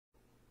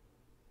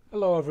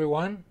Hello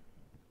everyone.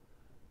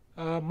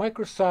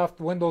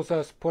 Microsoft Windows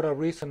has put a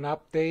recent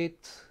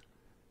update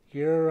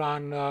here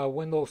on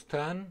Windows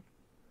 10,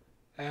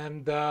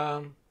 and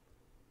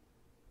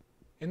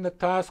in the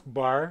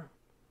taskbar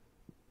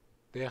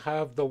they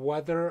have the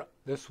weather,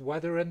 this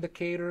weather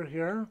indicator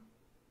here,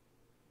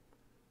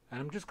 and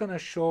I'm just going to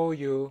show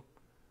you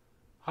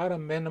how to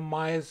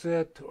minimize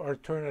it or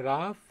turn it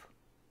off.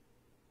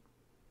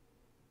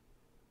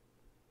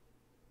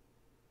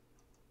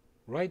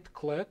 Right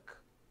click,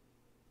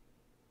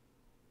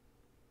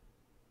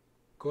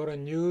 go to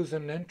News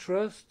and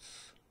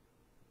Interests,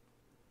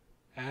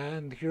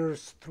 and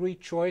here's three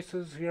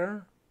choices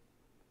here.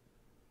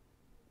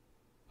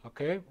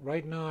 Okay,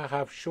 right now I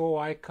have Show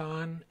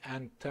Icon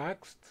and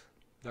Text.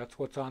 That's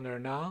what's on there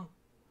now.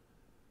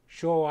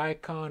 Show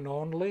Icon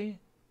Only,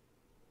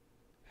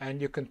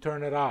 and you can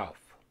turn it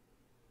off.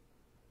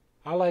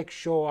 I like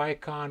Show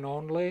Icon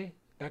Only.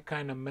 That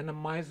kind of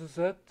minimizes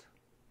it.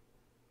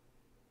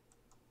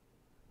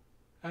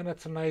 And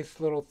it's a nice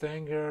little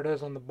thing. Here it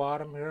is on the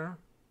bottom here.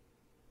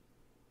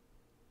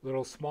 A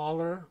little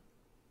smaller.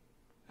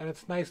 And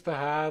it's nice to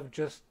have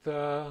just,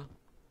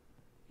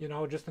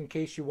 just in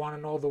case you want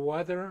to know the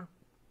weather.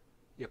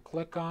 You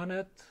click on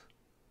it,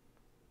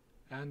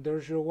 and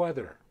there's your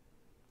weather.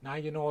 Now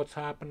you know what's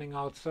happening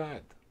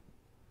outside.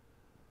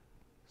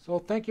 So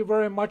thank you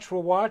very much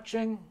for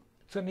watching.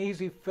 It's an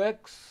easy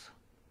fix.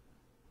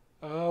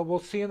 We'll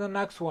see you in the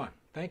next one.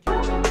 Thank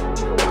you.